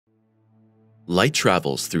Light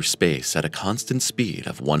travels through space at a constant speed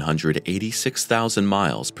of 186,000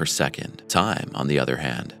 miles per second. Time, on the other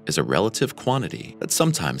hand, is a relative quantity that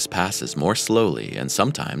sometimes passes more slowly and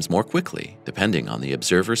sometimes more quickly, depending on the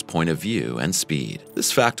observer's point of view and speed. This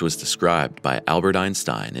fact was described by Albert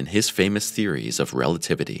Einstein in his famous theories of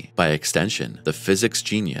relativity. By extension, the physics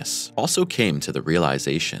genius also came to the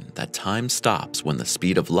realization that time stops when the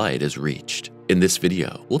speed of light is reached. In this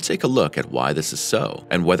video, we'll take a look at why this is so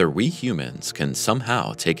and whether we humans can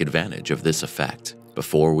somehow take advantage of this effect.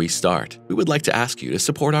 Before we start, we would like to ask you to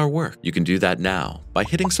support our work. You can do that now by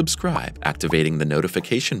hitting subscribe, activating the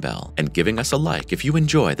notification bell, and giving us a like if you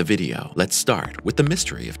enjoy the video. Let's start with the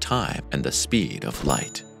mystery of time and the speed of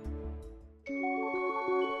light.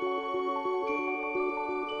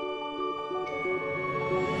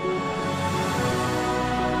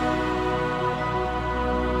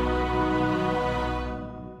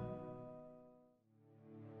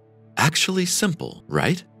 Actually simple,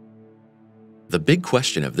 right? The big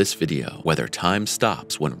question of this video, whether time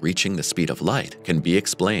stops when reaching the speed of light, can be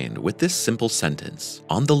explained with this simple sentence.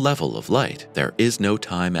 On the level of light, there is no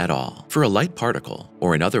time at all. For a light particle,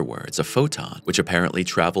 or in other words, a photon, which apparently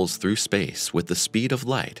travels through space with the speed of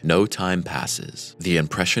light, no time passes. The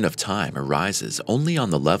impression of time arises only on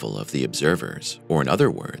the level of the observers, or in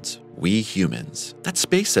other words, we humans. That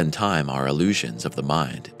space and time are illusions of the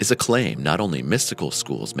mind is a claim not only mystical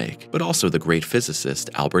schools make, but also the great physicist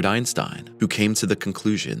Albert Einstein, who came to the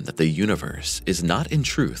conclusion that the universe is not in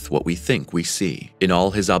truth what we think we see. In all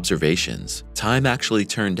his observations, time actually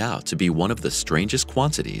turned out to be one of the strangest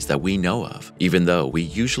quantities that we know of, even though we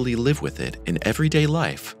usually live with it in everyday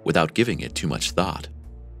life without giving it too much thought.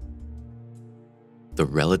 The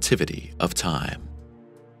relativity of time.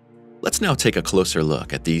 Let's now take a closer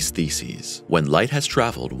look at these theses. When light has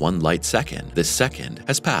traveled 1 light second, this second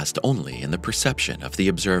has passed only in the perception of the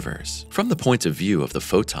observers. From the point of view of the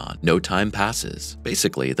photon, no time passes.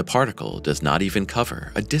 Basically, the particle does not even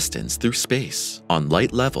cover a distance through space. On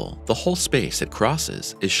light level, the whole space it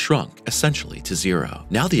crosses is shrunk essentially to zero.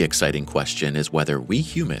 Now the exciting question is whether we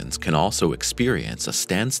humans can also experience a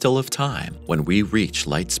standstill of time when we reach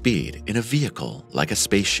light speed in a vehicle like a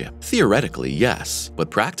spaceship. Theoretically, yes, but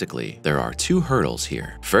practically, there are 2 hurdles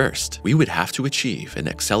here. First, we would have to achieve an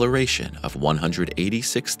acceleration of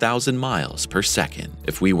 186,000 miles per second.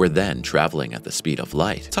 If we were then traveling at the speed of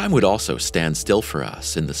light, time would also stand still for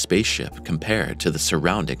us in the spaceship compared to the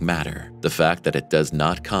surrounding matter. The fact that it does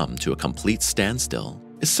not come to a complete standstill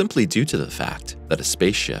is simply due to the fact that a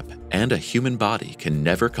spaceship and a human body can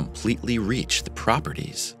never completely reach the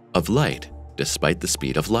properties of light despite the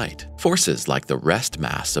speed of light. Forces like the rest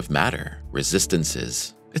mass of matter,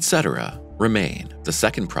 resistances, etc. remain. The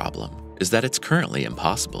second problem is that it's currently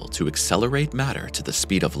impossible to accelerate matter to the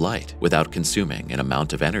speed of light without consuming an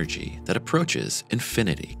amount of energy that approaches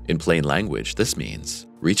infinity. In plain language, this means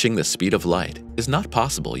reaching the speed of light is not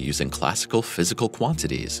possible using classical physical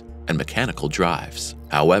quantities and mechanical drives.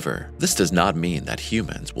 However, this does not mean that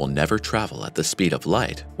humans will never travel at the speed of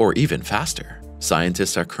light or even faster.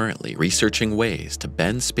 Scientists are currently researching ways to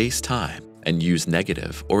bend space-time and use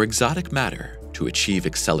negative or exotic matter to achieve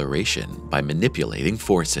acceleration by manipulating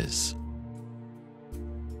forces.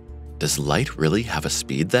 Does light really have a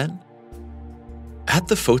speed then? At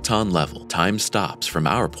the photon level, time stops from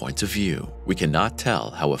our point of view. We cannot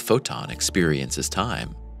tell how a photon experiences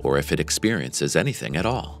time or if it experiences anything at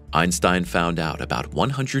all. Einstein found out about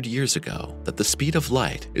 100 years ago that the speed of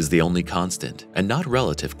light is the only constant and not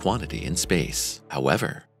relative quantity in space.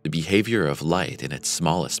 However, the behavior of light in its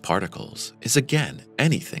smallest particles is again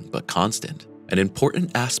anything but constant. An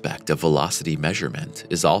important aspect of velocity measurement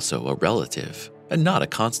is also a relative and not a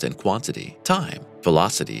constant quantity. Time.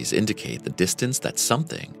 Velocities indicate the distance that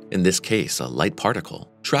something, in this case a light particle,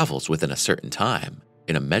 travels within a certain time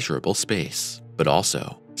in a measurable space. But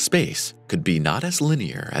also, space could be not as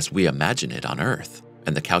linear as we imagine it on Earth,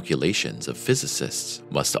 and the calculations of physicists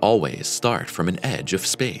must always start from an edge of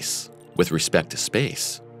space. With respect to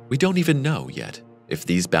space, we don't even know yet if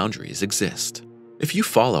these boundaries exist. If you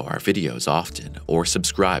follow our videos often or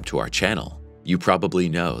subscribe to our channel, you probably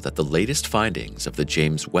know that the latest findings of the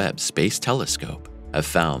James Webb Space Telescope have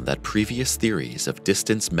found that previous theories of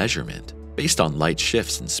distance measurement based on light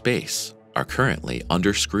shifts in space are currently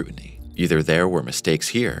under scrutiny. Either there were mistakes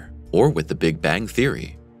here, or with the Big Bang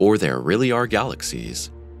Theory, or there really are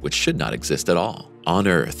galaxies which should not exist at all. On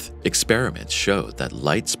Earth, experiments showed that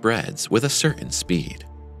light spreads with a certain speed.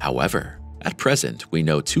 However, at present, we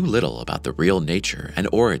know too little about the real nature and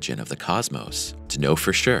origin of the cosmos to know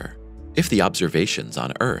for sure if the observations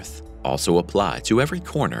on Earth also apply to every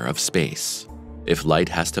corner of space. If light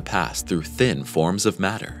has to pass through thin forms of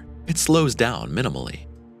matter, it slows down minimally.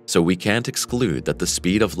 So we can't exclude that the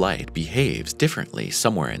speed of light behaves differently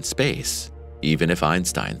somewhere in space, even if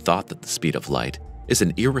Einstein thought that the speed of light is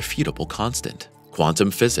an irrefutable constant. Quantum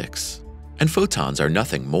physics and photons are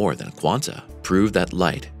nothing more than quanta, prove that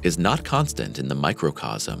light is not constant in the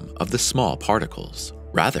microcosm of the small particles.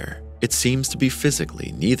 Rather, it seems to be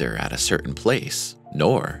physically neither at a certain place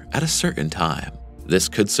nor at a certain time. This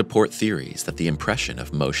could support theories that the impression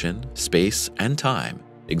of motion, space, and time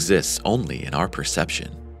exists only in our perception.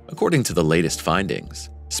 According to the latest findings,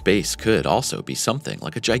 space could also be something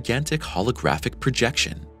like a gigantic holographic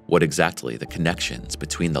projection. What exactly the connections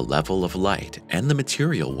between the level of light and the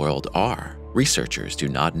material world are, researchers do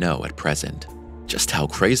not know at present. Just how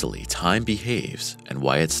crazily time behaves and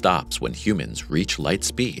why it stops when humans reach light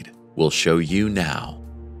speed, we'll show you now.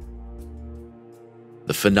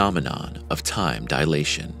 The phenomenon of time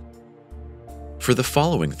dilation. For the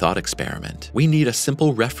following thought experiment, we need a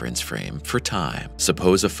simple reference frame for time.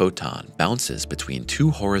 Suppose a photon bounces between two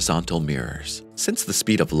horizontal mirrors. Since the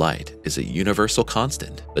speed of light is a universal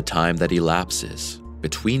constant, the time that elapses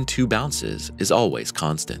between two bounces is always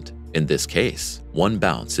constant. In this case, one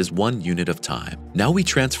bounce is 1 unit of time. Now we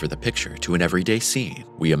transfer the picture to an everyday scene.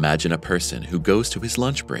 We imagine a person who goes to his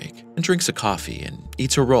lunch break and drinks a coffee and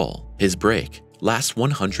eats a roll. His break lasts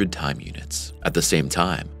 100 time units. At the same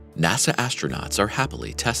time, NASA astronauts are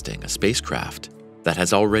happily testing a spacecraft that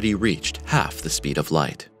has already reached half the speed of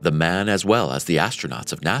light. The man as well as the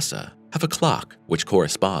astronauts of NASA have a clock which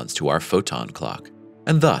corresponds to our photon clock,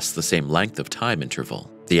 and thus the same length of time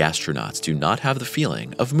interval. The astronauts do not have the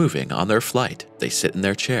feeling of moving on their flight. They sit in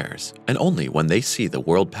their chairs, and only when they see the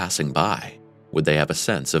world passing by would they have a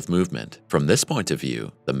sense of movement. From this point of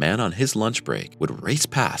view, the man on his lunch break would race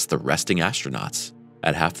past the resting astronauts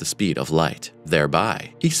at half the speed of light.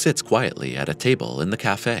 Thereby, he sits quietly at a table in the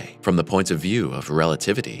cafe. From the point of view of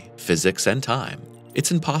relativity, physics, and time,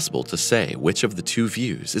 it's impossible to say which of the two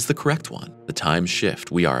views is the correct one. The time shift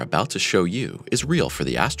we are about to show you is real for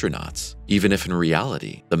the astronauts, even if in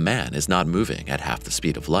reality, the man is not moving at half the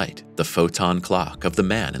speed of light. The photon clock of the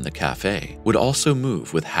man in the cafe would also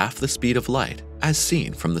move with half the speed of light as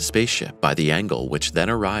seen from the spaceship. By the angle which then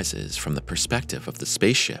arises from the perspective of the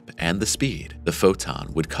spaceship and the speed, the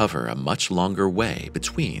photon would cover a much longer way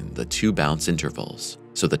between the two bounce intervals.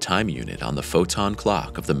 So the time unit on the photon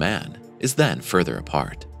clock of the man is then further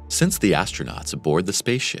apart. Since the astronauts aboard the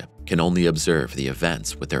spaceship can only observe the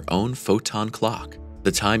events with their own photon clock,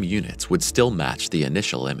 the time units would still match the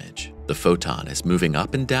initial image. The photon is moving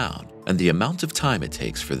up and down, and the amount of time it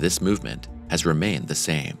takes for this movement has remained the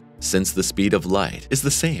same. Since the speed of light is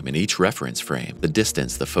the same in each reference frame, the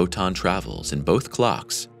distance the photon travels in both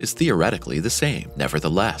clocks is theoretically the same.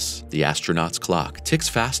 Nevertheless, the astronaut's clock ticks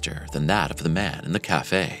faster than that of the man in the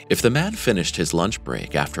cafe. If the man finished his lunch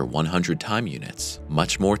break after 100 time units,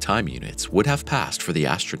 much more time units would have passed for the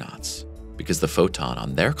astronauts, because the photon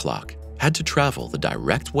on their clock had to travel the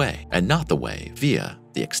direct way and not the way via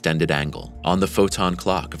the extended angle. On the photon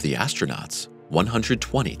clock of the astronauts,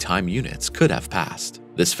 120 time units could have passed.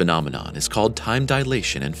 This phenomenon is called time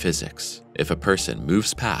dilation in physics. If a person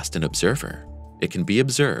moves past an observer, it can be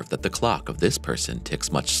observed that the clock of this person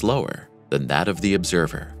ticks much slower than that of the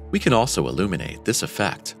observer. We can also illuminate this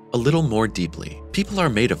effect a little more deeply. People are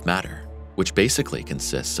made of matter, which basically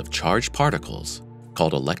consists of charged particles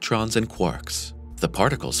called electrons and quarks. The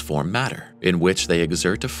particles form matter, in which they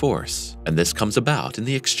exert a force, and this comes about in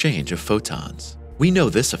the exchange of photons. We know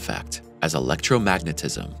this effect as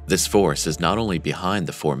electromagnetism. This force is not only behind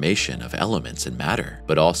the formation of elements in matter,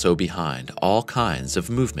 but also behind all kinds of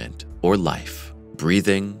movement or life.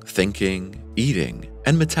 Breathing, thinking, eating,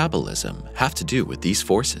 and metabolism have to do with these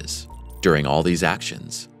forces. During all these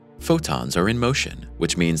actions, photons are in motion,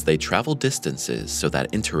 which means they travel distances so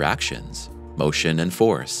that interactions, motion, and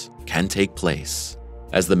force can take place.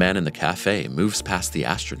 As the man in the cafe moves past the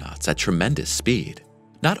astronauts at tremendous speed,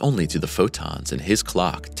 not only do the photons in his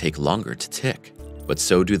clock take longer to tick, but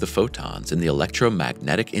so do the photons in the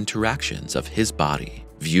electromagnetic interactions of his body.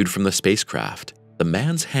 Viewed from the spacecraft, the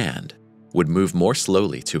man's hand would move more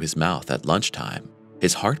slowly to his mouth at lunchtime,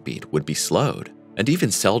 his heartbeat would be slowed, and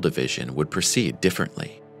even cell division would proceed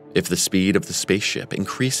differently. If the speed of the spaceship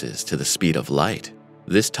increases to the speed of light,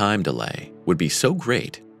 this time delay would be so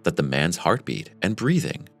great that the man's heartbeat and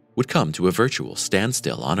breathing would come to a virtual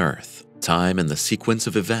standstill on Earth. Time and the sequence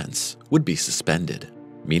of events would be suspended.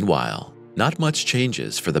 Meanwhile, not much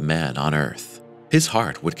changes for the man on Earth. His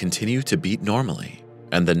heart would continue to beat normally,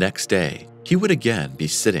 and the next day, he would again be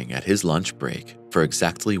sitting at his lunch break for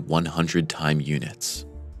exactly 100 time units.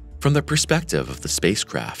 From the perspective of the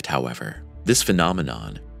spacecraft, however, this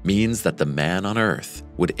phenomenon means that the man on Earth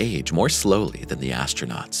would age more slowly than the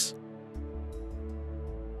astronauts.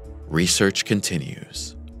 Research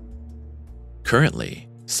continues. Currently,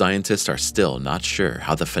 scientists are still not sure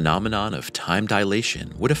how the phenomenon of time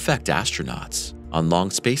dilation would affect astronauts on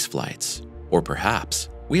long space flights, or perhaps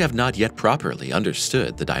we have not yet properly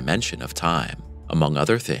understood the dimension of time. Among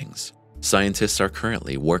other things, scientists are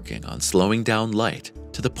currently working on slowing down light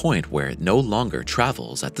to the point where it no longer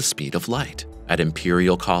travels at the speed of light. At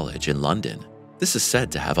Imperial College in London, this is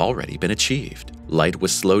said to have already been achieved. Light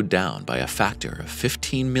was slowed down by a factor of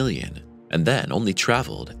 15 million and then only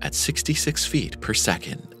traveled at 66 feet per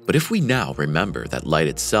second. But if we now remember that light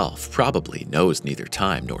itself probably knows neither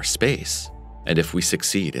time nor space, and if we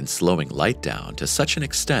succeed in slowing light down to such an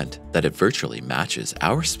extent that it virtually matches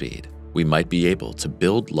our speed, we might be able to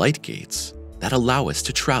build light gates that allow us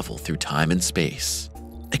to travel through time and space.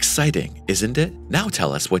 Exciting, isn't it? Now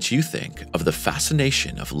tell us what you think of the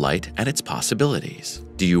fascination of light and its possibilities.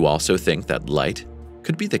 Do you also think that light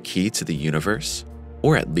could be the key to the universe,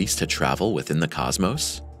 or at least to travel within the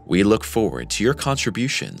cosmos? We look forward to your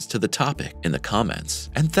contributions to the topic in the comments,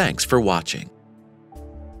 and thanks for watching.